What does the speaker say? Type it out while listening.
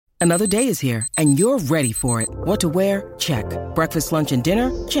Another day is here, and you're ready for it. What to wear? Check. Breakfast, lunch, and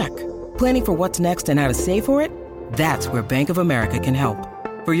dinner? Check. Planning for what's next and how to save for it? That's where Bank of America can help.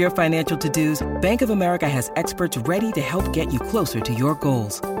 For your financial to-dos, Bank of America has experts ready to help get you closer to your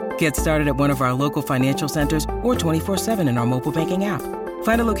goals. Get started at one of our local financial centers or 24/7 in our mobile banking app.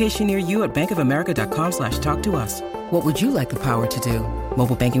 Find a location near you at bankofamerica.com/talktous. What would you like the power to do?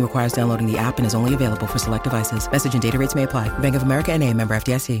 Mobile banking requires downloading the app and is only available for select devices. Message and data rates may apply. Bank of America N.A., member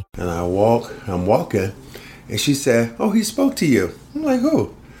FDIC. And I'm walking, and she said, "Oh, he spoke to you." I'm like,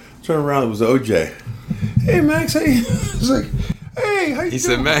 "Who?" Turn around, it was OJ. "Hey, Max, hey." It's like, "Hey, how you doing?" He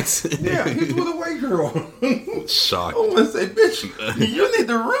said, "Max." Yeah, he's with a white girl. Shocked. I want to say, "Bitch, you need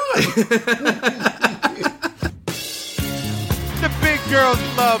to run." The big girls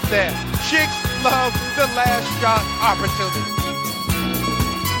love that. Chicks love the last shot opportunity.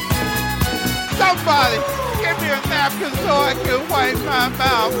 Somebody give me a napkin so I can wipe my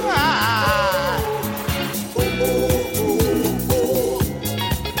mouth.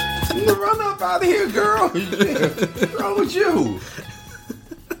 Run up out of here, girl. What's wrong with you?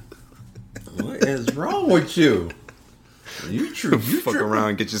 What is wrong with you? You fuck around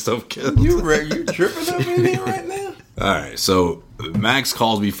and get yourself killed. You tripping up in here right now? All right, so Max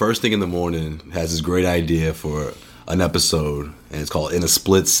calls me first thing in the morning, has this great idea for an episode, and it's called In a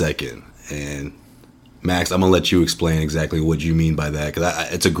Split Second. And Max, I'm going to let you explain exactly what you mean by that, because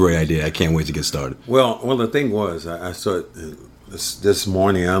it's a great idea. I can't wait to get started. Well, the thing was, I started this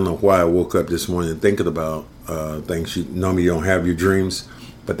morning, I don't know why I woke up this morning thinking about things. You normally don't have your dreams,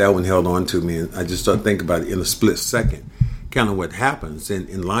 but that one held on to me, and I just started thinking about it in a split second, kind of what happens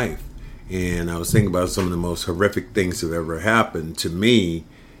in life. And I was thinking about some of the most horrific things that have ever happened. To me,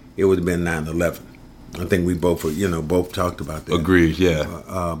 it would have been 9/11. I think we both talked about that. Agreed, yeah.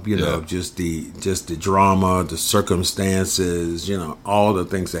 Know, just the drama, the circumstances, all the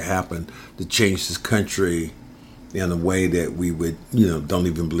things that happened to change this country in a way that we would, don't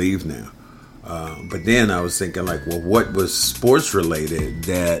even believe now. But then I was thinking, like, well, what was sports related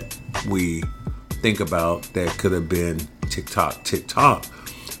that we think about that could have been tick-tock?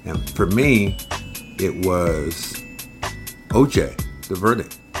 And for me, it was OJ, the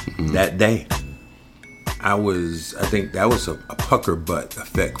verdict, that day. I think that was a pucker butt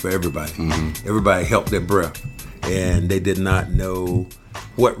effect for everybody. Mm-hmm. Everybody held their breath, and they did not know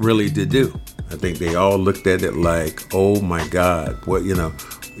what really to do. I think they all looked at it like, oh my God, what,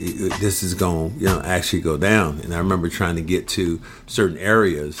 this is going to, actually go down. And I remember trying to get to certain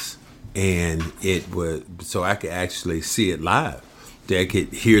areas, and it was, so I could actually see it live. I could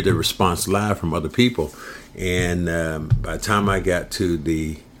hear the response live from other people. And by the time I got to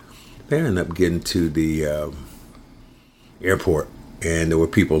I ended up getting to the airport, and there were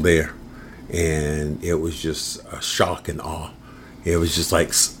people there, and it was just a shock and awe. It was just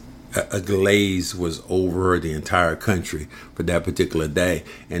like a glaze was over the entire country for that particular day.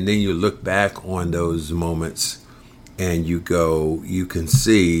 And then you look back on those moments, and you can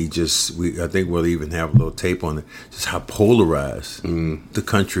see I think we'll even have a little tape on it, just how polarized the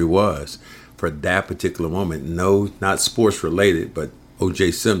country was for that particular moment. No, not sports related, but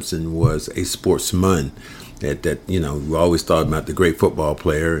O.J. Simpson was a sportsman. That we always thought about the great football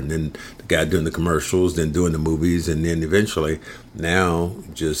player, and then the guy doing the commercials, then doing the movies, and then eventually now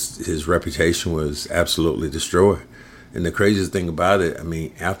just his reputation was absolutely destroyed. And the craziest thing about it,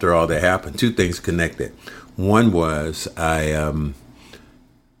 after all that happened, two things connected. One was after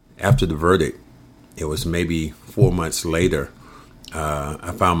the verdict, it was maybe 4 months later,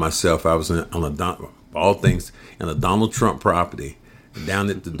 I found myself, I was in a Donald Trump property down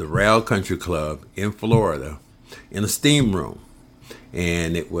at the Doral Country Club in Florida in a steam room.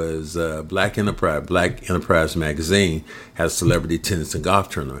 And it was Black Enterprise magazine had a celebrity tennis and golf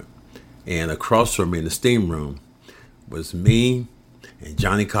tournament. And across from me in the steam room was me and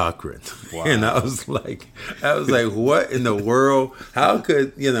Johnny Cochran. Wow. And I was like, what in the world? How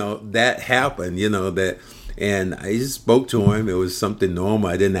could, that happen? And I just spoke to him. It was something normal.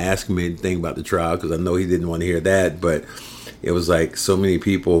 I didn't ask him anything about the trial because I know he didn't want to hear that. But it was like so many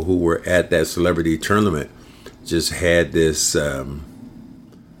people who were at that celebrity tournament just had this, they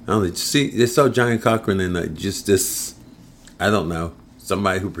saw Johnny Cochran in just this, I don't know,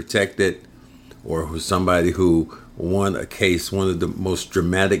 somebody who protected or who somebody who won a case, one of the most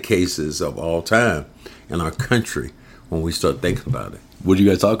dramatic cases of all time in our country when we start thinking about it. What did you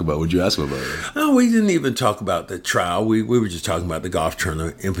guys talk about? What did you ask him about? No, we didn't even talk about the trial. We were just talking about the golf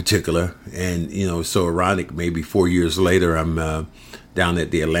tournament in particular. And, it's so ironic, maybe 4 years later, I'm down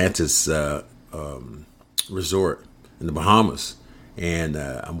at the Atlantis resort in the Bahamas. And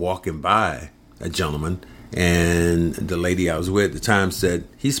I'm walking by a gentleman, And the lady I was with at the time said,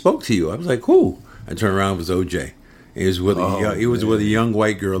 he spoke to you. I was like, who? I turned around, it was OJ. He was with a young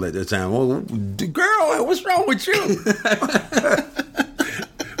white girl at the time. Oh, girl, what's wrong with you?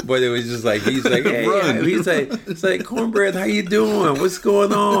 But it was just like, he's like, hey, it's like, Cornbread, how you doing? What's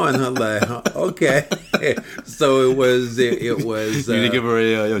going on? I'm like, okay. So it was. You didn't give her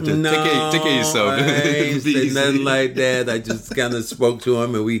a no, take care of yourself. I ain't say nothing like that. I just kind of spoke to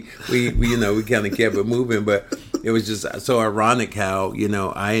him, and we kind of kept it moving. But it was just so ironic how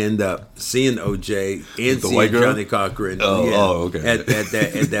I end up seeing OJ and seeing Johnny Cochran. Okay. At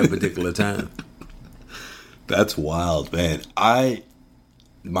that particular time. That's wild, man.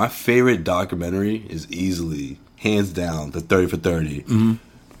 My favorite documentary is easily, hands down, the 30 for 30. Mm-hmm.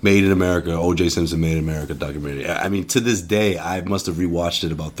 Made in America, O.J. Simpson Made in America documentary. I mean, to this day, I must have rewatched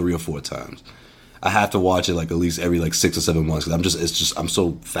it about 3 or 4 times. I have to watch it at least every 6 or 7 months because I'm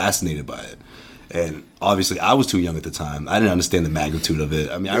so fascinated by it. And obviously, I was too young at the time. I didn't understand the magnitude of it.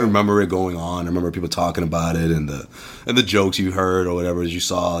 I mean, I remember it going on. I remember people talking about it and the jokes you heard or whatever as you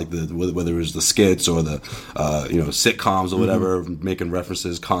saw, whether it was the skits or the sitcoms or whatever,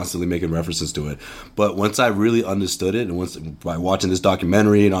 constantly making references to it. But once I really understood it, and by watching this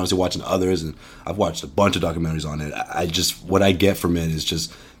documentary and honestly watching others, and I've watched a bunch of documentaries on it, what I get from it is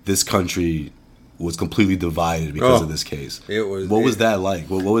just this country was completely divided because of this case. What was that like?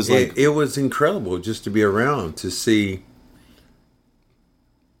 What was like? It was incredible just to be around, to see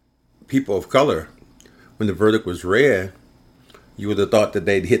people of color. When the verdict was read, you would have thought that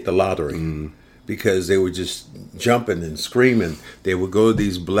they'd hit the lottery because they were just jumping and screaming. They would go to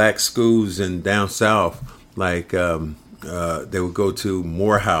these black schools in down south, they would go to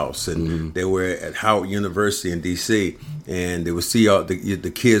Morehouse, and they were at Howard University in D.C., and they would see all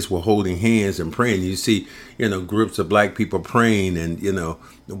the kids were holding hands and praying. You see, groups of black people praying and,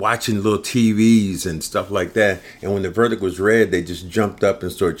 watching little TVs and stuff like that. And when the verdict was read, they just jumped up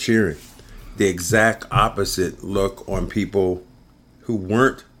and started cheering. The exact opposite look on people who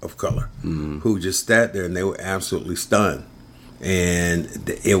weren't of color, who just sat there and they were absolutely stunned. And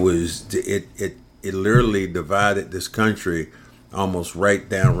it literally divided this country almost right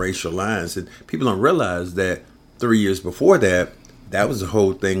down racial lines. And people don't realize that 3 years before that was the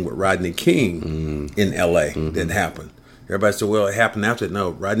whole thing with Rodney King in L.A. that happened. Everybody said, well, it happened after.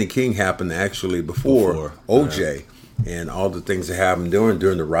 No, Rodney King happened actually before O.J. and all the things that happened during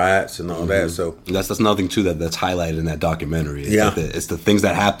the riots and all that. So that's another thing too that's highlighted in that documentary. It's the things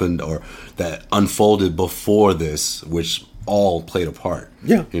that happened or that unfolded before this, which all played a part.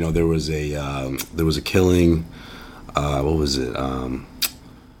 Yeah, there was a killing. What was it? I think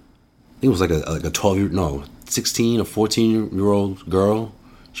it was like a 16 or 14-year-old girl.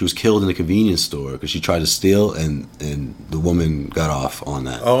 She was killed in a convenience store because she tried to steal, and the woman got off on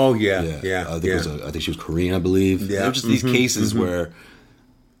that. Oh yeah. I think she was Korean, I believe. Yeah, there were just these cases where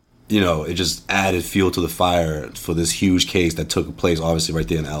it just added fuel to the fire for this huge case that took place, obviously, right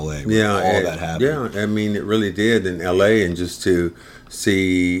there in L.A. That happened. Yeah, I mean, it really did in L.A. And just to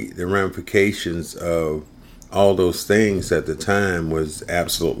see the ramifications of all those things at the time was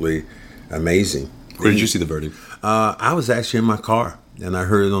absolutely amazing. Where did you see the verdict? I was actually in my car, and I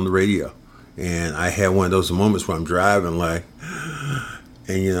heard it on the radio. And I had one of those moments where I'm driving,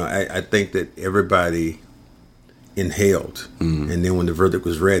 and I think that everybody inhaled, and then when the verdict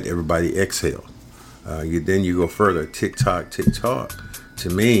was read, everybody exhaled. Then you go further, tick tock. To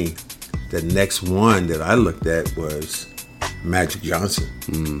me, the next one that I looked at was Magic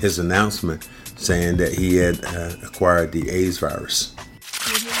Johnson. His announcement saying that he had acquired the AIDS virus.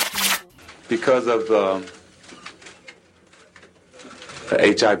 Because of the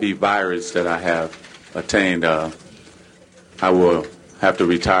HIV virus that I have attained, I will have to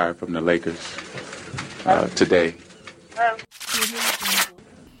retire from the Lakers today.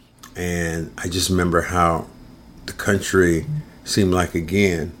 And I just remember how the country seemed like,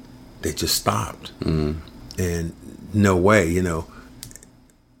 again, they just stopped. And no way,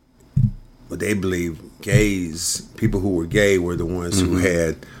 but they believe people who were gay were the ones who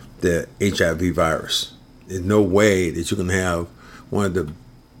had the HIV virus. There's no way that you can have one of the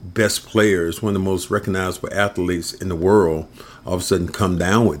best players, one of the most recognizable athletes in the world, all of a sudden come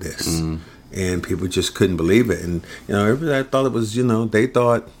down with this. And people just couldn't believe it. And, everybody thought it was, they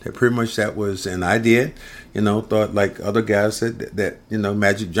thought that pretty much that was, and I did, thought like other guys said that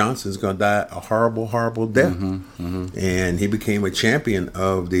Magic Johnson's going to die a horrible, horrible death. And he became a champion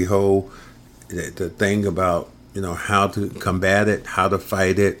of the whole, the thing about, how to combat it, how to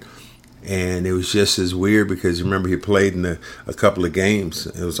fight it. And it was just as weird because remember he played in a couple of games.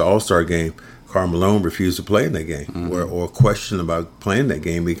 It was an all-star game. Karl Malone refused to play in that game or question about playing that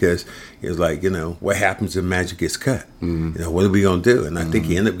game because he was like, what happens if Magic gets cut? What are we going to do? And I think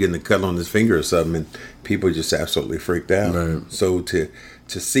he ended up getting a cut on his finger or something, and people just absolutely freaked out. Right. So to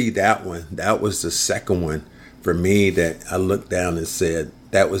see that one, that was the second one for me that I looked down and said,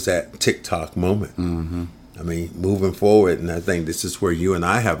 that was that TikTok moment. I mean, moving forward, and I think this is where you and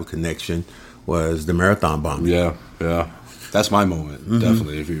I have a connection, was the marathon bombing. Yeah. That's my moment,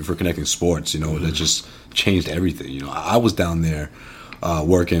 definitely. If we're connecting sports, that just changed everything. I was down there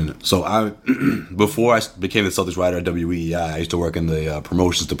working. So before I became the Celtics writer at WEEI, I used to work in the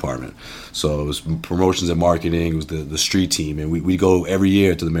promotions department. So it was promotions and marketing. It was the street team, and we go every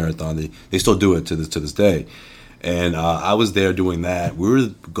year to the marathon. They still do it to this day. And I was there doing that. We were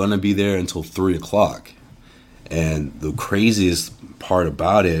gonna be there until 3:00. And the craziest part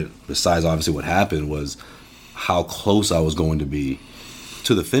about it, besides obviously what happened, was how close I was going to be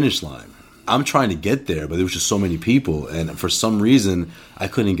to the finish line. I'm trying to get there, but there was just so many people, and for some reason I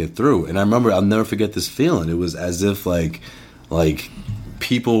couldn't get through. And I remember, I'll never forget this feeling. It was as if like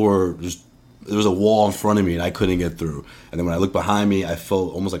people were just, there was a wall in front of me and I couldn't get through. And then when I looked behind me, I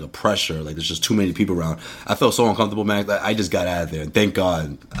felt almost like a pressure, like there's just too many people around. I felt so uncomfortable, man. I just got out of there. And thank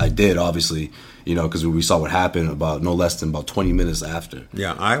God I did, obviously, because we saw what happened about no less than about 20 minutes after.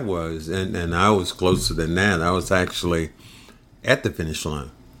 Yeah, I was, and I was closer than that. I was actually at the finish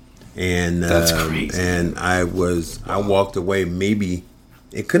line. And that's crazy. And I walked away, maybe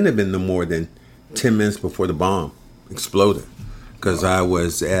it couldn't have been no more than 10 minutes before the bomb exploded, because I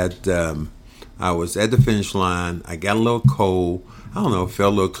was at the finish line. I got a little cold. I don't know,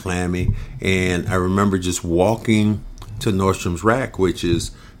 felt a little clammy, and I remember just walking to Nordstrom's Rack, which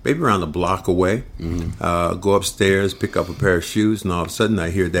is maybe around a block away. Go upstairs, pick up a pair of shoes, and all of a sudden I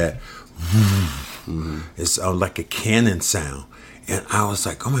hear that. It's like a cannon sound. And I was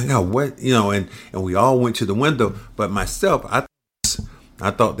like, oh my God, what? And we all went to the window. But myself, I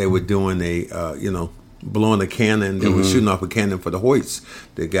thought they were doing blowing a cannon. They were shooting off a cannon for the Hoyts.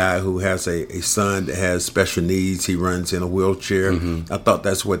 The guy who has a son that has special needs. He runs in a wheelchair. I thought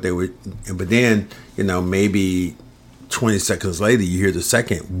that's what they were. But then, maybe 20 seconds later, you hear the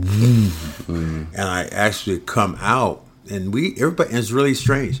second. And I actually come out. And everybody, it's really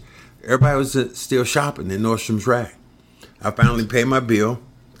strange. Everybody was still shopping in Nordstrom's Rack. I finally pay my bill,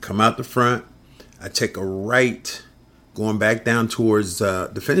 come out the front. I take a right going back down towards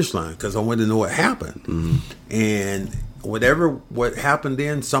the finish line because I wanted to know what happened. And what happened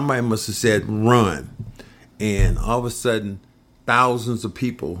then, somebody must have said, run. And all of a sudden, thousands of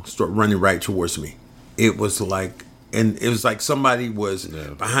people start running right towards me. It was like somebody was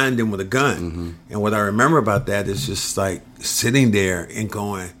behind them with a gun. And what I remember about that is just like sitting there and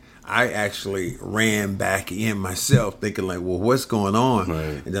going, I actually ran back in myself thinking like, well, what's going on?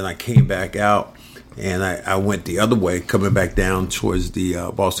 Right. And then I came back out and I went the other way, coming back down towards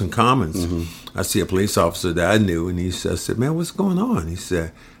the Boston Commons. I see a police officer that I knew, and I said, man, what's going on? He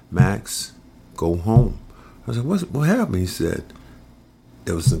said, Max, go home. I said, what happened? He said,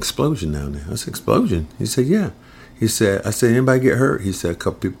 there was an explosion down there. I said, explosion? He said, yeah. I said, anybody get hurt? He said, a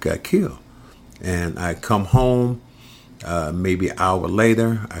couple people got killed. And I come home. Maybe an hour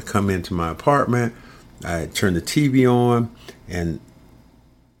later, I come into my apartment, I turn the TV on, and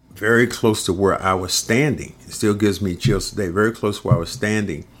very close to where I was standing, it still gives me chills today, very close to where I was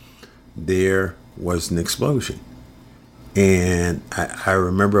standing, there was an explosion. And I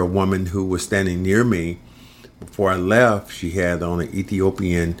remember a woman who was standing near me. Before I left, she had on an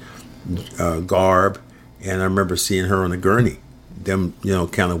Ethiopian garb, and I remember seeing her on a gurney, them,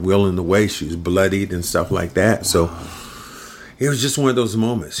 kind of wheeling away. She was bloodied and stuff like that. So it was just one of those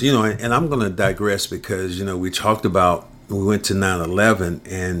moments, and I'm going to digress because, we went to 9/11,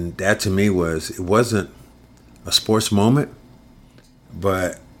 and that to me it wasn't a sports moment,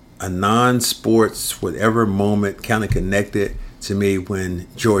 but a non-sports, whatever moment kind of connected to me when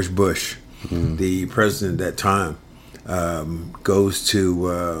George Bush, the president at that time, goes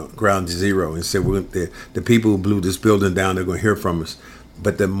to Ground Zero and said, the people who blew this building down, they're going to hear from us.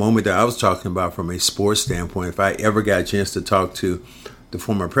 But the moment that I was talking about from a sports standpoint, if I ever got a chance to talk to the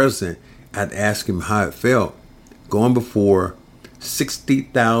former president, I'd ask him how it felt going before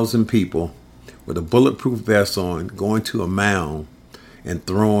 60,000 people with a bulletproof vest on, going to a mound and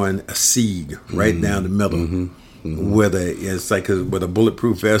throwing a seed right down the middle with a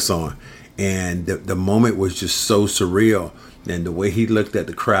bulletproof vest on. And the moment was just so surreal. And the way he looked at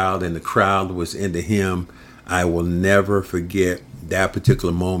the crowd and the crowd was into him, I will never forget that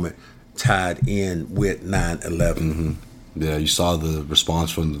particular moment tied in with 9/11. Yeah, you saw the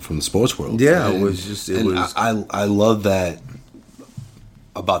response from the sports world. Yeah, it was just I love that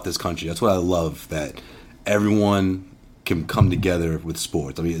about this country. That's what I love, that everyone can come together with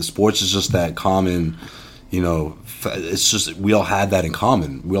sports. I mean, sports is just that common. It's just we all had that in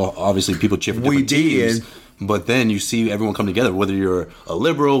common. We all obviously people cheer for different teams. But then you see everyone come together, whether you're a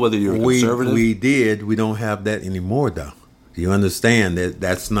liberal, whether you're a conservative. We did. We don't have that anymore, though. Do you understand that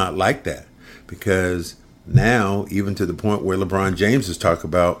that's not like that? Because now, even to the point where LeBron James has talked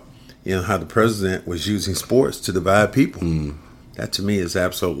about, how the president was using sports to divide people. That to me is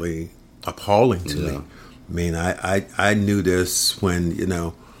absolutely appalling to me. I mean, I knew this when,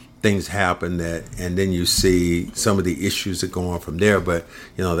 things happen and then you see some of the issues that go on from there. But,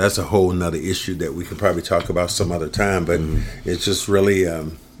 that's a whole nother issue that we could probably talk about some other time. But it's just really,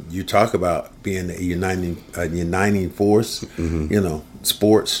 you talk about being a uniting force,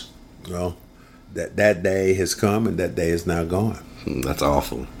 sports, that day has come and that day is now gone. That's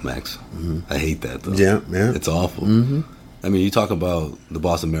awful, Max. I hate that, though. Yeah. It's awful. I mean, you talk about the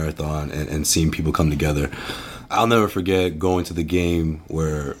Boston Marathon and seeing people come together. I'll never forget going to the game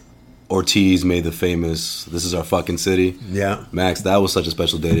where Ortiz made the famous "This is our fucking city." Yeah, Max, that was such a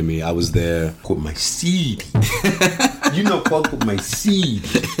special day to me. I was there with my seed. Fuck with my seed.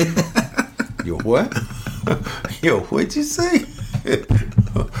 Yo, what? Yo, what'd you say?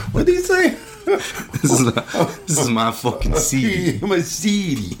 What did he say? This is my fucking seed. My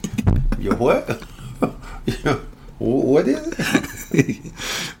seed. Yo, what? What is it?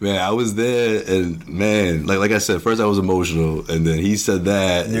 Man, I was there, and man, like I said, first I was emotional, and then he said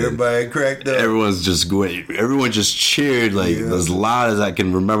that, and everybody cracked up. Everyone just cheered as loud as I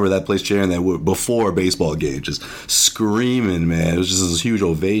can remember that place cheering that before a baseball game, just screaming, man. It was just this huge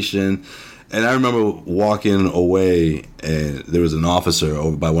ovation. And I remember walking away, and there was an officer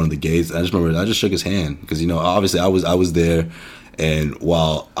over by one of the gates. I just shook his hand because obviously I was there. And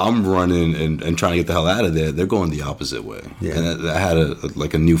while I'm running and trying to get the hell out of there, they're going the opposite way. Yeah. And I had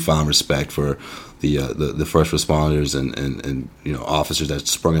a newfound respect for the first responders and officers that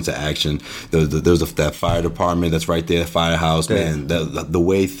sprung into action. There was that fire department that's right there, firehouse, man. The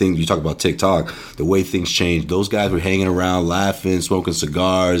way things, you talk about TikTok, the way things changed. Those guys were hanging around, laughing, smoking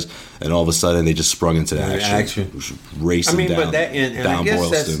cigars, and all of a sudden they just sprung into action. Racing down, down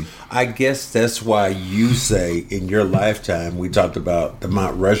Boylston. I guess that's why you say in your lifetime, we talked about the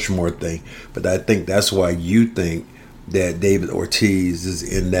Mount Rushmore thing, but I think that's why you think that David Ortiz is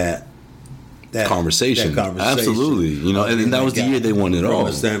in that conversation. Absolutely. And that was the year they won it all.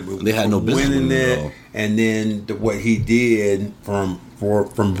 They had no business winning it all. And then what he did for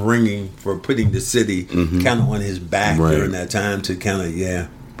putting the city kind of on his back during that time to kind of,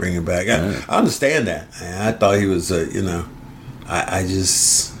 bring it back. I understand that. I thought he was, I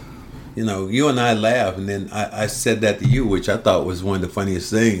just, you and I laughed, and then I said that to you, which I thought was one of the funniest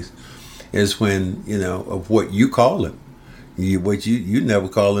things, is when, of what you call him. You never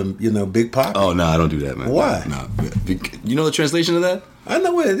call him, Big Poppy. Oh, no, I don't do that, man. Why? No. You know the translation of that? I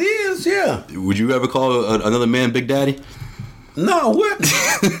know what it is, yeah. Would you ever call another man Big Daddy? No, what?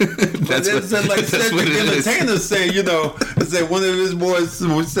 That's what the entertainer said, I said one of his boys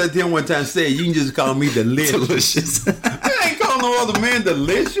said to him one time, you can just call me Delicious. I ain't calling no other man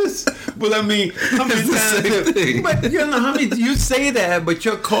Delicious. But I mean, how many times? But how many you say that? But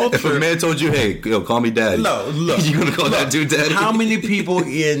your culture. If a man told you, "Hey, call me Daddy," look, you gonna call that dude Daddy? How many people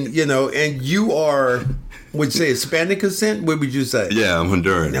and you are? Would you say Hispanic descent? What would you say? Yeah, I'm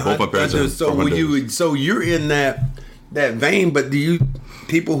Honduran. Both my parents are from Honduras. So you're in that vein. But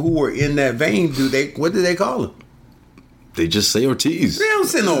people who are in that vein? What do they call them? They just say Ortiz. They don't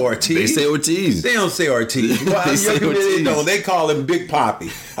say no Ortiz. They say Ortiz. They don't say Ortiz. Well, they call him Big Poppy.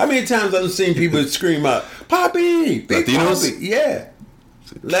 How many times I've seen people scream out, Poppy, Big Latinos? Poppy. Yeah.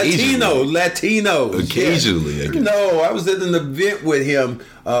 Latino. Occasionally. Yeah. No, I was at an event with him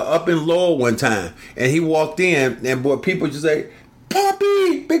up in Lowell one time, and he walked in, and people just say,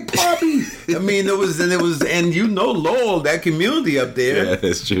 Poppy, Big Poppy. I mean, it was, and Lowell, that community up there. Yeah,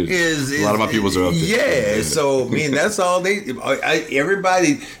 that's true. A lot of my peoples are up there. Yeah, so I mean, that's all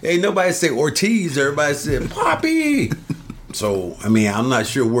everybody. Ain't nobody say Ortiz. Everybody said Poppy. So I mean, I'm not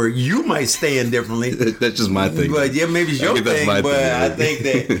sure where you might stand differently. That's just my thing. But maybe it's your thing. But I think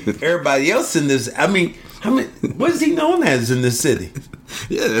that everybody else in this. I mean, what is he known as in this city?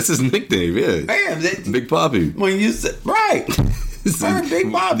 Yeah, that's his nickname. Yeah, man, Big Poppy. When you said right.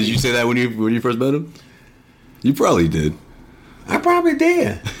 Big Poppy. Did you say that when you first met him? You probably did. I probably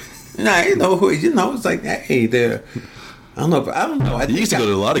did. It's like, hey, there. I don't know. He used to go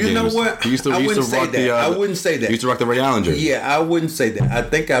to a lot of games. You know what? He used to rock I wouldn't say that. He used to rock the Ray Allen jersey. Yeah, I wouldn't say that. I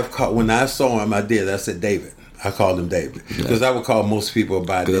think when I saw him, I did. I said, David. I called him David because I would call most people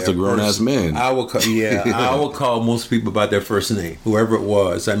by their that's a grown ass man. I would call, I would call most people by their first name, whoever it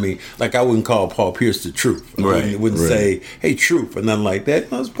was. I mean, like I wouldn't call Paul Pierce the Truth. I wouldn't say, "Hey, Truth," or nothing like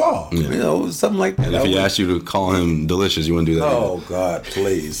that. No, it's Paul. Something like that. And if he asked you to call him Delicious, you wouldn't do that. Oh either. God,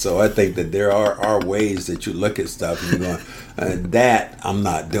 please. So I think that there are ways that you look at stuff and you're going, that I'm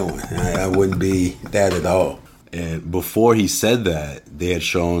not doing. I wouldn't be that at all. And before he said that, they had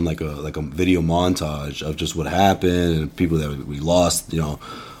shown like a video montage of just what happened and people that we lost,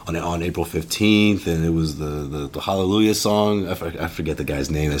 on April 15th, and it was the Hallelujah song. I forget the guy's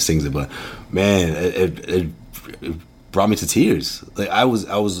name that sings it, but man, it brought me to tears. Like I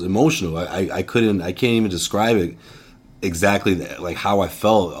was emotional. I can't even describe it exactly like how I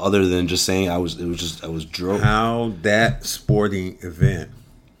felt, other than just saying I was drove. How that sporting event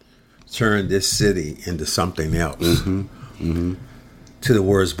turned this city into something else. To the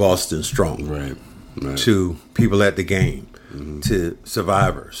words Boston Strong. Right. To people at the game. To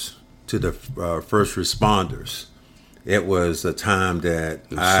survivors. To the first responders. It was a time that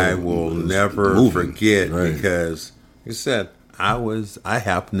I will never forget because, like I said, I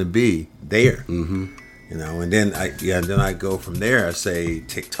happened to be there. And then I go from there. I say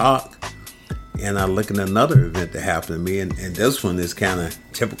TikTok. And I look at another event that happened to me, and this one is kind of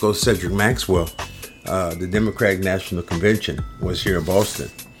typical Cedric Maxwell. The Democratic National Convention was here in Boston.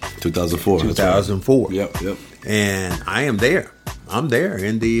 2004. 2004. Yep. And I am there. I'm there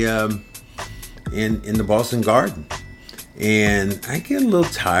in the in the Boston Garden. And I get a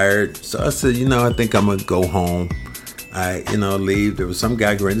little tired. So I said, I think I'm going to go home. I leave. There was some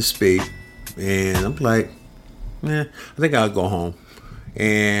guy going to speak. And I'm like, I think I'll go home.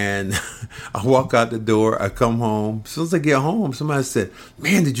 And I walk out the door. I come home. As soon as I get home, somebody said,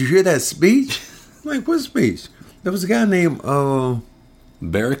 "Man, did you hear that speech?" I'm like, "What speech?" There was a guy named Barack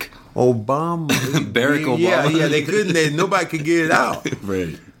Obama. Barack Obama. Yeah. They couldn't. Nobody could get it out.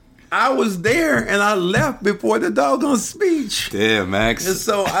 Right. I was there, and I left before the doggone speech. Damn, Max. And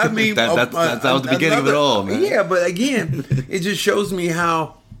so I mean, that was the beginning of it all, man. Yeah, but again, it just shows me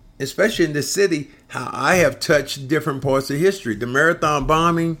how, especially in this city, how I have touched different parts of history. The marathon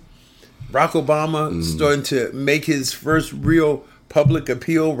bombing, Barack Obama starting to make his first real public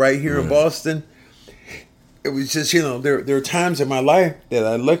appeal right here in Boston. It was just, there are times in my life that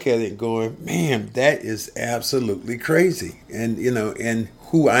I look at it going, man, that is absolutely crazy. And, and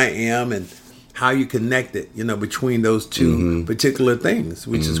who I am and how you connect it, between those two particular things,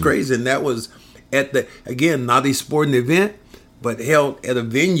 which is crazy. And that was not a sporting event, but held at a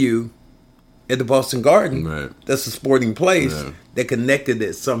venue at the Boston Garden. Right. That's a sporting place that connected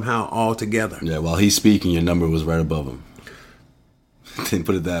it somehow all together. Yeah, while he's speaking, your number was right above him. Didn't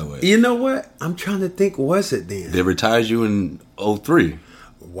put it that way. You know what? I'm trying to think, was it then? They retired you in 2003.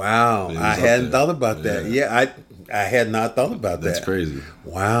 Wow. I hadn't thought about that. Yeah, I had not thought about that. That's crazy.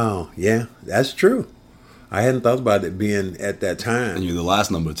 Wow. Yeah, that's true. I hadn't thought about it being at that time. And you're the last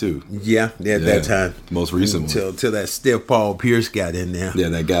number, too. Yeah, at that time. Most recent one. Till that stiff Paul Pierce got in there. Yeah,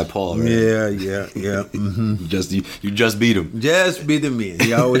 that guy Paul, right? Yeah. Mm-hmm. You just beat him. Just beat him in.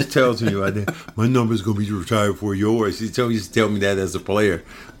 He always tells me, my number's going to be retired before yours. He used to tell me that as a player.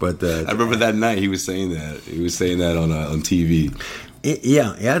 But I remember that night he was saying that. He was saying that on TV. I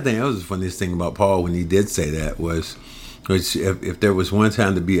think that was the funniest thing about Paul when he did say that was, which if there was one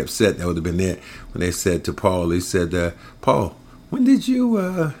time to be upset, that would have been it. When they said to Paul, they said, "Paul, when did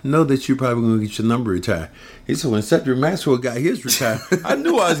you know that you probably going to get your number retired?" He said, "When Cedric Maxwell got his retired, I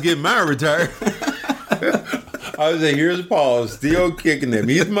knew I was getting mine retired." I was like, "Here's Paul, still kicking him.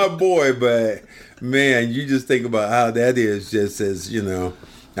 He's my boy, but man, you just think about how that is. Just as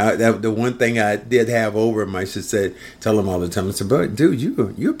the one thing I did have over him, I should say, tell him all the time. I said, "But dude,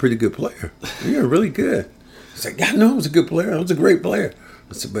 you're a pretty good player. You're really good." He's like, "Yeah, no, I was a good player. I was a great player."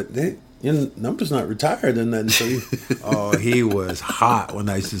 I said, "But your number's not retired or nothing." So he was hot when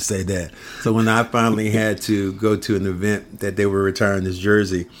I used to say that. So when I finally had to go to an event that they were retiring his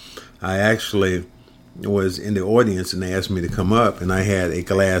jersey, I actually was in the audience and they asked me to come up, and I had a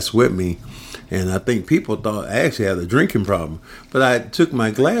glass with me. And I think people thought I actually had a drinking problem. But I took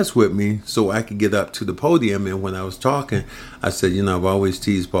my glass with me so I could get up to the podium. And when I was talking, I said, I've always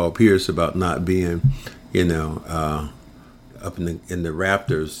teased Paul Pierce about not being, up in the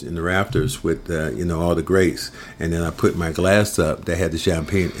rafters with all the greats. And then I put my glass up that had the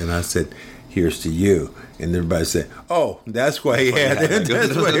champagne, and I said, "Here's to you." And everybody said, "Oh, that's why he had it.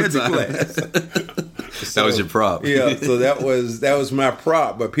 That's why he had the glass." That was your prop. Yeah, so that was my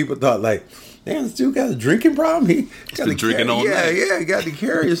prop. But people thought like, "Man, this dude got a drinking problem. He's been drinking all night." Yeah, he got to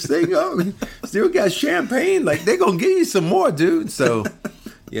carry his thing up. He still got champagne. Like, they're gonna give you some more, dude. So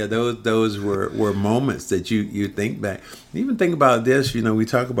Yeah, those were moments that you think back. Even think about this, we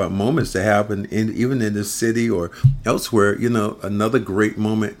talk about moments that happen even in this city or elsewhere. Another great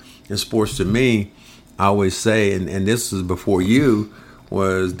moment in sports to me, I always say, and this is before you,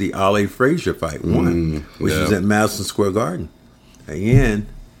 was the Ali Frazier fight one, which was at Madison Square Garden. Again,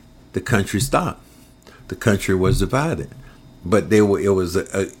 the country stopped. The country was divided, but it was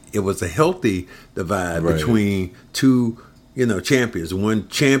a healthy divide between two champions, one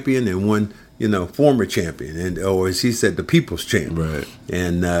champion and one former champion, and or as he said, the people's champ. Right.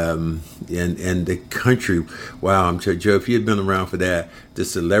 And the country. Wow, I'm sure, Joe, if you had been around for that, the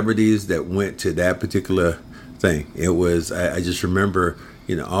celebrities that went to that particular thing, it was. I just remember.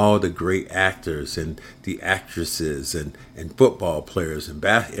 All the great actors and the actresses and football players and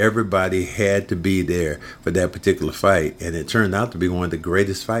everybody had to be there for that particular fight. And it turned out to be one of the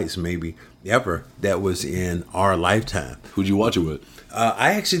greatest fights maybe ever that was in our lifetime. Who'd you watch it with?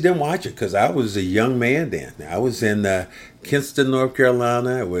 I actually didn't watch it because I was a young man then. I was in Kinston, North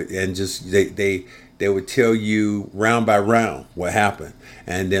Carolina, and just they would tell you round by round what happened.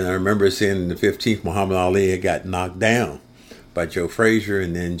 And then I remember seeing in the 15th, Muhammad Ali had got knocked down by Joe Frazier,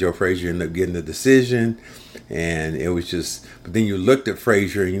 and then Joe Frazier ended up getting the decision, and it was just. But then you looked at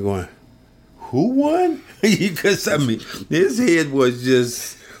Frazier and you're going, "Who won?" Because his head was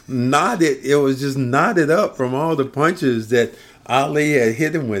just knotted. It was just knotted up from all the punches that Ali had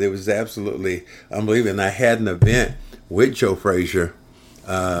hit him with. It was absolutely unbelievable. And I had an event with Joe Frazier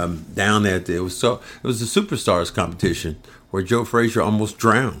down at it was the Superstars competition where Joe Frazier almost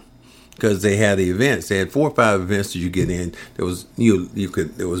drowned. Because they had the events, they had 4 or 5 events that you get in. There was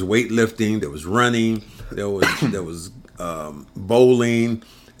there was weightlifting, there was running, there was bowling,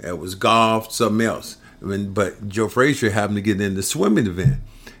 there was golf, something else. But Joe Frazier happened to get in the swimming event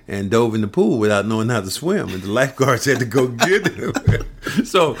and dove in the pool without knowing how to swim, and the lifeguards had to go get him.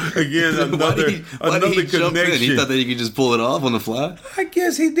 So again, another connection. He thought that he could just pull it off on the fly. I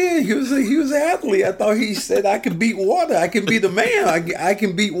guess he did. He was an athlete. I thought he said, "I can beat water. I can be the man. I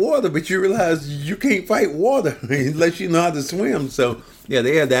can beat water." But you realize you can't fight water unless you know how to swim. So yeah,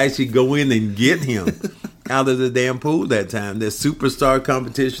 they had to actually go in and get him out of the damn pool that time. That superstar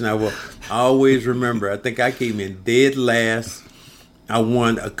competition, I will always remember. I think I came in dead last. I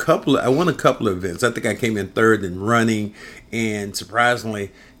won a couple of events. I think I came in third in running, and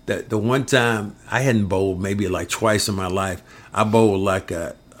surprisingly, the one time I hadn't bowled maybe like twice in my life. I bowled like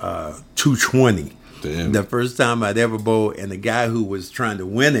a 220. Damn. The first time I'd ever bowled, and the guy who was trying to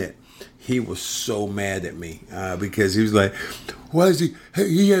win it, he was so mad at me because he was like, "Why is he? Hey,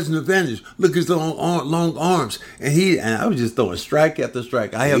 he has an advantage. Look at his long arms." And I was just throwing strike after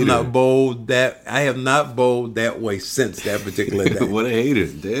strike. I have not bowled that way since that particular day. What a hater!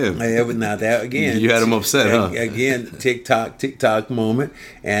 Damn. Now that again, you had him upset, huh? Again, tick-tock moment,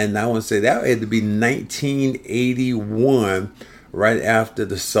 and I want to say that had to be 1981. Right after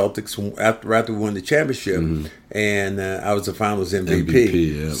the Celtics, after we won the championship, and I was the Finals MVP.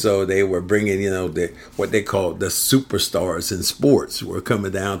 Yeah. So they were bringing, what they call the superstars in sports were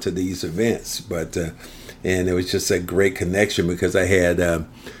coming down to these events. But and it was just a great connection because I had, I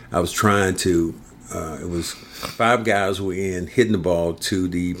was trying to, it was 5 guys were in hitting the ball to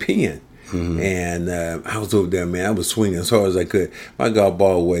the pin. And I was over there, man. I was swinging as hard as I could. My golf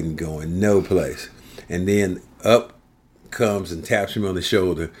ball wasn't going no place. And then up comes and taps me on the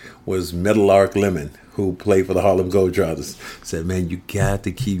shoulder was Meadowlark Lemon, who played for the Harlem Globetrotters. Said, "Man, you got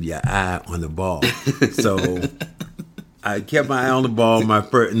to keep your eye on the ball." So I kept my eye on the ball.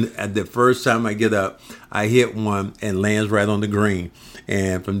 The first time I get up, I hit one and lands right on the green.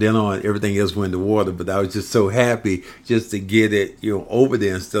 And from then on, everything else went in the water. But I was just so happy just to get it, over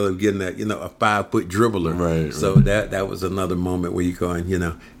there instead of getting a 5-foot dribbler. Right. So that was another moment where you're going,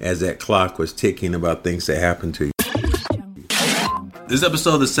 as that clock was ticking about things that happened to you. This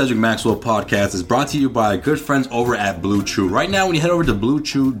episode of the Cedric Maxwell Podcast is brought to you by good friends over at Blue Chew. Right now, when you head over to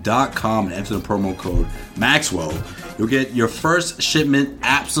BlueChew.com and enter the promo code Maxwell, you'll get your first shipment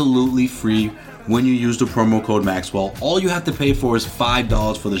absolutely free when you use the promo code Maxwell. All you have to pay for is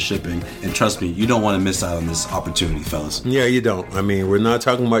 $5 for the shipping. And trust me, you don't want to miss out on this opportunity, fellas. Yeah, you don't. I mean, we're not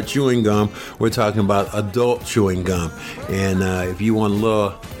talking about chewing gum. We're talking about adult chewing gum. And if you want a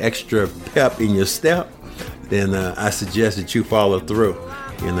little extra pep in your step, then I suggest that you follow through.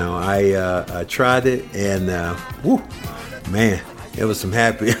 I tried it, and man, there was some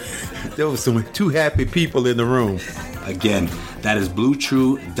happy. There was some 2 happy people in the room. Again, that is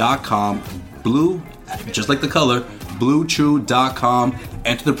BlueChew.com. Blue, just like the color, BlueChew.com.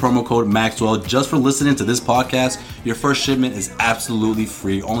 Enter the promo code Maxwell. Just for listening to this podcast, your first shipment is absolutely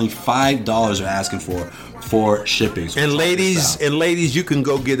free. Only $5 are asking for for shipping. So And ladies, you can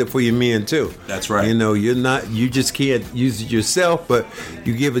go get it for your men too. That's right. You just can't use it yourself, but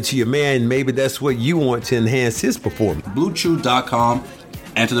you give it to your man. Maybe that's what you want to enhance his performance. BlueChew.com.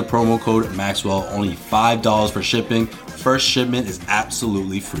 Enter the promo code Maxwell. Only $5 for shipping. First shipment is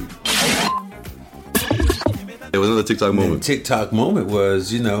absolutely free. There was another TikTok moment. The TikTok moment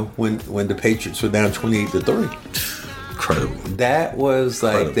was, when the Patriots were down 28-3. Incredible. That was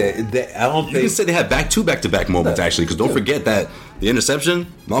like that. I don't think you can say they had back-to-back moments actually, because don't forget that the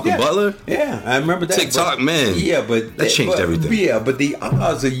interception, Malcolm Butler. Yeah, I remember that. TikTok, man. Yeah, but that changed everything. Yeah, but the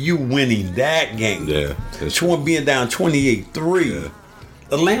odds of you winning that game, being down 28-3. Yeah.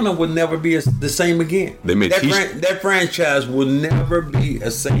 Atlanta would never be the same again. They made that franchise will never be the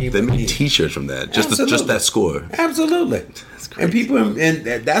same. They made T-shirts from that, just that score. Absolutely, and people, and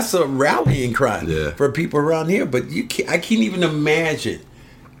that's a rallying cry for people around here. But I can't even imagine,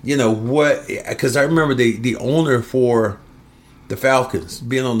 what? Because I remember the owner for the Falcons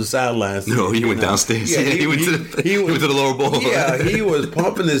being on the sidelines. No, he went downstairs. Yeah, he went to the lower bowl. Yeah, he was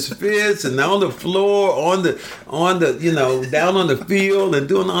pumping his fists and on the floor, on the down on the field and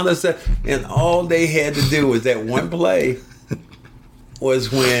doing all that stuff. And all they had to do was that one play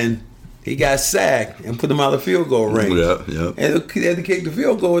was when he got sacked and put him out of field goal range. Yeah. And he had to kick the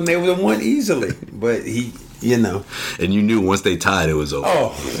field goal and they would have won easily. But he. And you knew once they tied, it was over.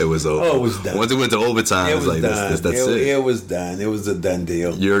 It was over. Oh, it was done. Once it went to overtime, it was like that's it. It was done. It was a done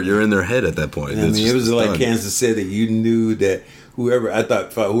deal. You're in their head at that point. It was like done. Kansas City. You knew that whoever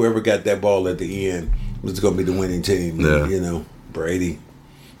got that ball at the end was going to be the winning team. Yeah. Brady,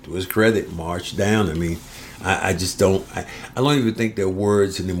 to his credit, marched down. I mean, I just don't. I don't even think there are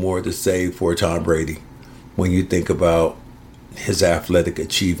words anymore to say for Tom Brady when you think about his athletic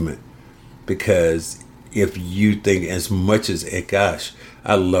achievement, because. If you think as much as, gosh,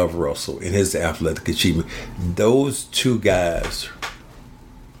 I love Russell and his athletic achievement. Those two guys,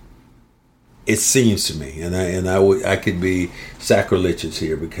 it seems to me, and I could be sacrilegious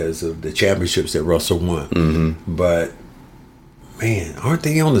here because of the championships that Russell won. Mm-hmm. But man, aren't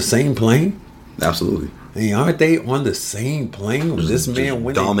they on the same plane? Absolutely. I mean, aren't they on the same plane with this man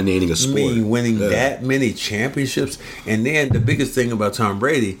winning, dominating a sport, winning that many championships? And then the biggest thing about Tom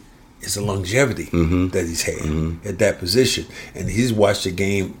Brady is the longevity that he's had at that position. And he's watched the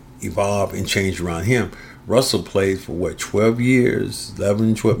game evolve and change around him. Russell played for 12 years,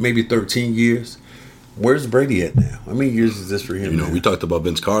 11, 12, maybe 13 years. Where's Brady at now? How many years is this for him? We talked about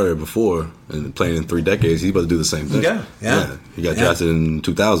Vince Carter before and playing in 3 decades. He's about to do the same thing. Yeah. He got drafted in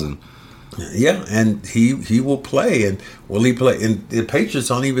 2000. Yeah, and he will play. And will he play? And the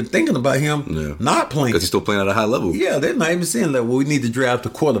Patriots aren't even thinking about him not playing. Because he's still playing at a high level. Yeah, they're not even saying that, we need to draft a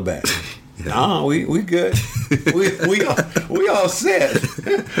quarterback. We good. we all set.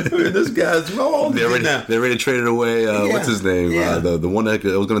 This guy's old. They already traded away, what's his name? The one that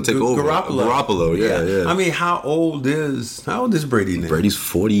was going to take over. Garoppolo, yeah. I mean, how old is Brady now? Brady's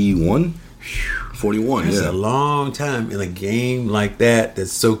 41. 41, That's a long time in a game like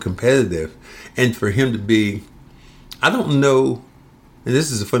that's so competitive. And for him to be, I don't know, and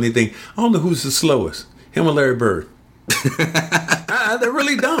this is a funny thing, I don't know who's the slowest, him or Larry Bird. I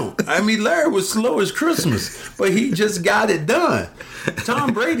really don't. I mean, Larry was slow as Christmas, but he just got it done.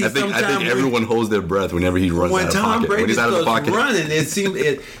 Tom Brady. I think everyone holds their breath whenever he runs out of pocket. When he's out of the pocket, running,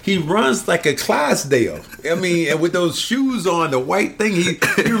 he runs like a Clydesdale. I mean, and with those shoes on, the white thing, he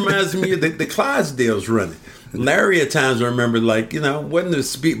reminds me of the Clydesdales running. Larry at times, I remember, wasn't the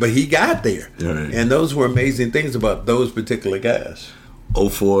speed, but he got there. Right. And those were amazing things about those particular guys.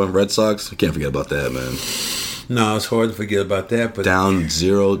 04 Red Sox, I can't forget about that, man. No, it's hard to forget about that. But down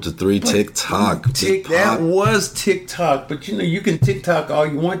 0-3, TikTok. That was TikTok. But you can TikTok all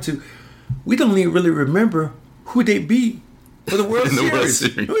you want to. We don't even really remember who they beat for the World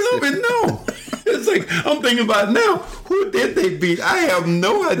Series. We don't even know. It's like, I'm thinking about it now. Who did they beat? I have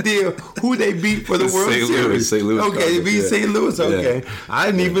no idea who they beat for the World Series. St. Louis. Okay, they beat St. Louis. Okay. Yeah. I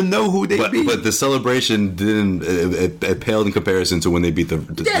didn't even know who they beat. But the celebration it paled in comparison to when they beat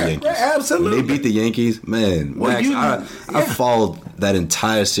the Yankees. Absolutely. When they beat the Yankees, man, Max, I followed that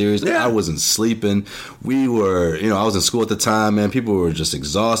entire series. Yeah. I wasn't sleeping. We were, I was in school at the time, man. People were just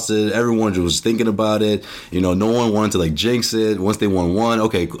exhausted. Everyone was thinking about it. No one wanted to jinx it. Once they won one,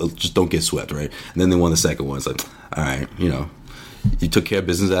 okay, just don't get swept, right? And then they won the second one. It's like, all right, you took care of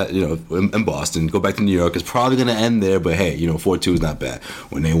business in Boston. Go back to New York. It's probably going to end there, but hey, 4-2 is not bad.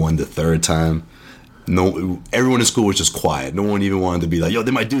 When they won the third time, everyone in school was just quiet. No one even wanted to be like, yo,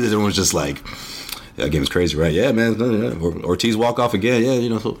 they might do this. Everyone was just like, That game was crazy, right? Yeah, man. Yeah. Ortiz walk off again.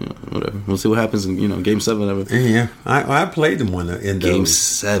 Yeah, whatever. We'll see what happens in Game 7. Whatever. Yeah, I played in one in Game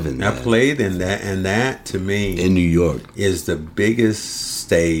 7. Man. I played in that, and that to me in New York is the biggest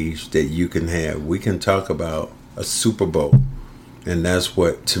stage that you can have. We can talk about a Super Bowl, and that's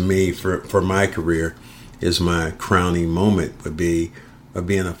what to me for my career is my crowning moment would be of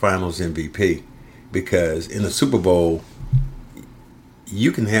being a Finals MVP, because in a Super Bowl,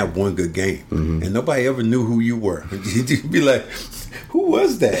 you can have one good game, and nobody ever knew who you were. You'd be like, "Who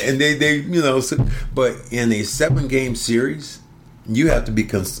was that?" And they but in a 7-game series, you have to be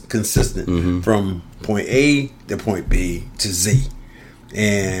consistent from point A to point B to Z,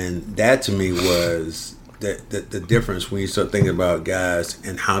 and that to me was the difference when you start thinking about guys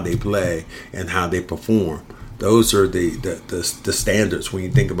and how they play and how they perform. Those are the standards when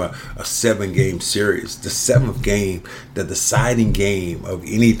you think about a 7-game series. The 7th game, the deciding game of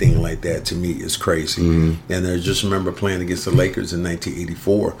anything like that, to me is crazy. And I just remember playing against the Lakers in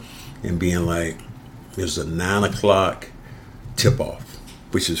 1984 and being like, there's a 9 o'clock tip-off,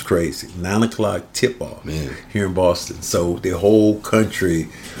 which is crazy. 9 o'clock tip-off here in Boston. So the whole country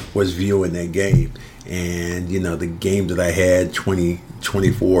was viewing that game. And, the game that I had,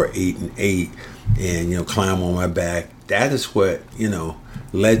 24, 8-8, and climb on my back, that is what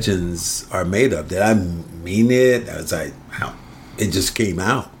legends are made of. Did I mean it? I was like, wow, it just came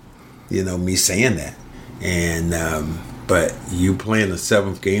out, me saying that. And but you playing a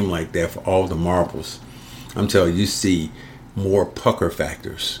 7th game like that for all the marbles, I'm telling you see more pucker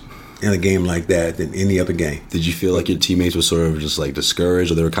factors in a game like that than any other game. Did you feel like your teammates were sort of just like discouraged,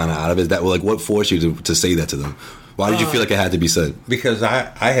 or they were kind of out of it? That like what forced you to say that to them? Why did you feel like it had to be said? Because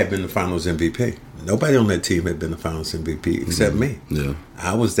I had been the Finals MVP. Nobody on that team had been the Finals MVP except me. Yeah,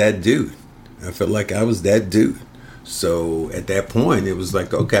 I was that dude. I felt like I was that dude. So at that point, it was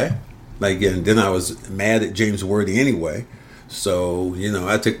like, okay. And then I was mad at James Worthy anyway. So,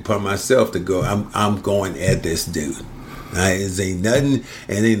 I took it upon myself to go, I'm going at this dude. It ain't nothing,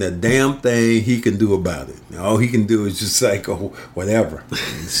 and ain't a damn thing he can do about it. All he can do is just like, whatever.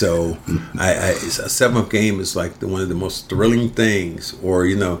 So, a 7th game is like one of the most thrilling things, or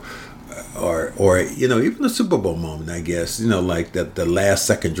even a Super Bowl moment, I guess. Like the last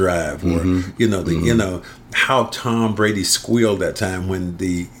second drive, or how Tom Brady squealed that time when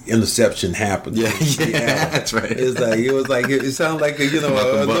the interception happened. Yeah, that's right. It sounded like a little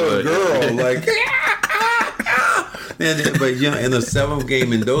girl, like. But in the 7th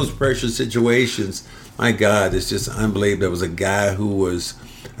game, in those pressure situations, my God, it's just unbelievable. There was a guy who was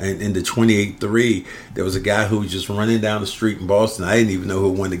in the 28-3. There was a guy who was just running down the street in Boston. I didn't even know who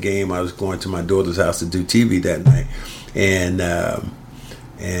won the game. I was going to my daughter's house to do TV that night, and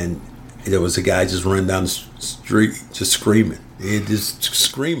there was a guy just running down the street, just screaming. He just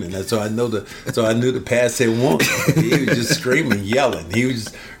screaming. That's how I know I knew the pass had won. He was just screaming, yelling. He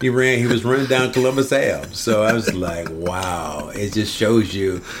was running down Columbus Ave. So I was like, wow. It just shows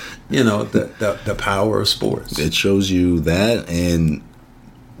you, the power of sports. It shows you that and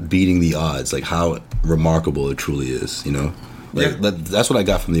beating the odds, like how remarkable it truly is. That's what I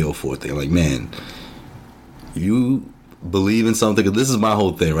got from the 04 thing. I'm like, man, you believe in something. This is my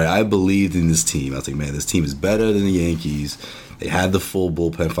whole thing, right? I believed in this team. I was like, man, this team is better than the Yankees. They had the full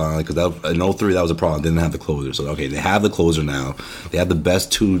bullpen finally, because in 03 that was a problem. They didn't have the closer. So, okay, they have the closer now. They have the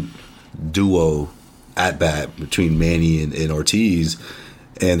best duo at bat between Manny and Ortiz.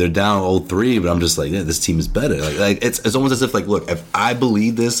 And they're down 0-3, but I'm just like, yeah, this team is better. Like it's almost as if, like, look, if I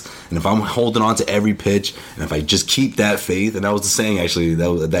believe this, and if I'm holding on to every pitch, and if I just keep that faith, and that was the saying actually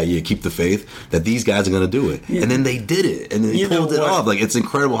that year, keep the faith, that these guys are gonna do it, and then they did it, and then they pulled it off. Like, it's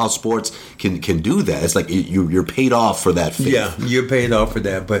incredible how sports can do that. It's like you're paid off for that faith. Yeah, you're paid off for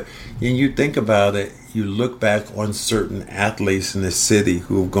that. But when you think about it, you look back on certain athletes in the city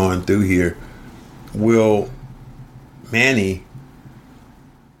who have gone through here. Will Manny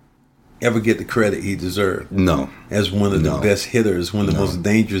ever get the credit he deserved? No. As one of the best hitters, one of the most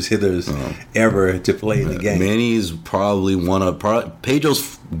dangerous hitters ever to play in the game. Manny's probably Pedro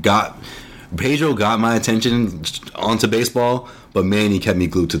got my attention onto baseball, but Manny kept me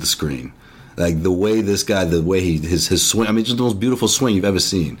glued to the screen. Like, the way this guy, his swing, I mean, just the most beautiful swing you've ever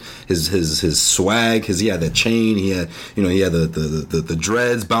seen. His swag, he had that chain, he had the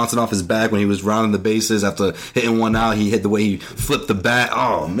dreads bouncing off his back when he was rounding the bases after hitting one out. He hit the way he flipped the bat.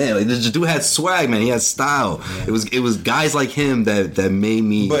 Oh man, like, this dude had swag, man. He had style. Yeah. It was guys like him that made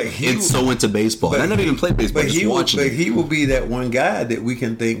me so into baseball. And I never even played baseball. But he will be that one guy that we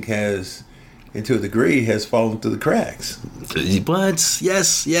can think has, and to a degree, has fallen through the cracks. But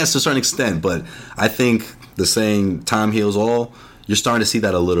yes, to a certain extent. But I think the saying "time heals all." you're starting to see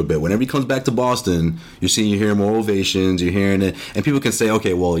that a little bit. Whenever he comes back to Boston, you're hearing more ovations, you're hearing it, and people can say,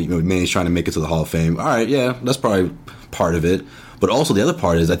 okay, well, Manny's trying to make it to the Hall of Fame. All right, yeah, that's probably part of it. But also the other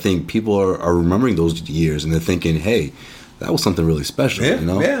part is I think people are remembering those years and they're thinking, hey, that was something really special.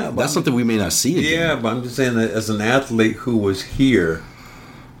 Yeah, that's something we may not see again. Yeah, but I'm just saying that as an athlete who was here,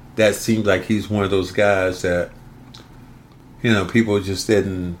 that seems like he's one of those guys that people just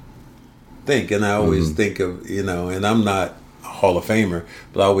didn't think. And I always think of and I'm not a Hall of Famer,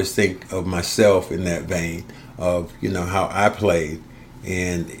 but I always think of myself in that vein of how I played,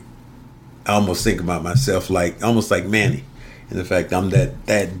 and I almost think about myself almost like Manny. And the fact I'm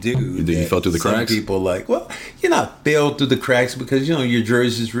that dude. You fell through the cracks? Some people I fell through the cracks because your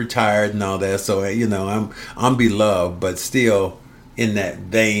jersey's retired and all that. So I'm beloved, but still in that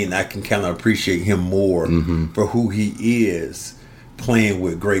vein, I can kind of appreciate him more for who he is, playing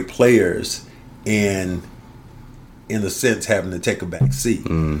with great players, and in a sense having to take a back seat.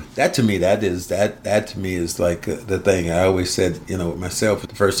 That to me, that to me is like the thing. I always said, with myself,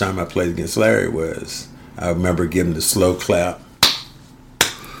 the first time I played against Larry was. I remember giving the slow clap.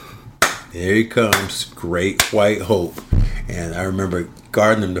 There he comes, Great White Hope. And I remember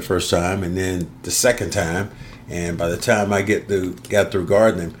guarding him the first time, and then the second time. And by the time I got through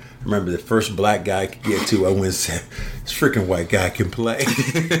guarding him, I remember the first black guy I could get to. I went and said, "This freaking white guy can play."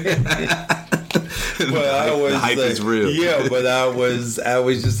 The hype is real. Yeah, but I was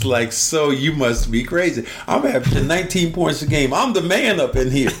just like, so you must be crazy. I'm averaging 19 points a game. I'm the man up in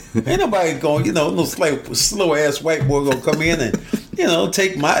here. Ain't nobody going, no slow ass white boy gonna come in and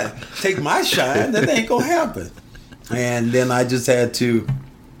take my shine. That ain't gonna happen. And then I just had to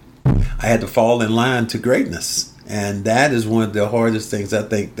fall in line to greatness, and that is one of the hardest things I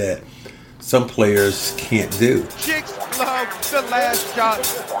think that some players can't do. Chicks love the last shot.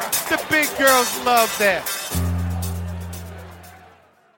 The big girls love that.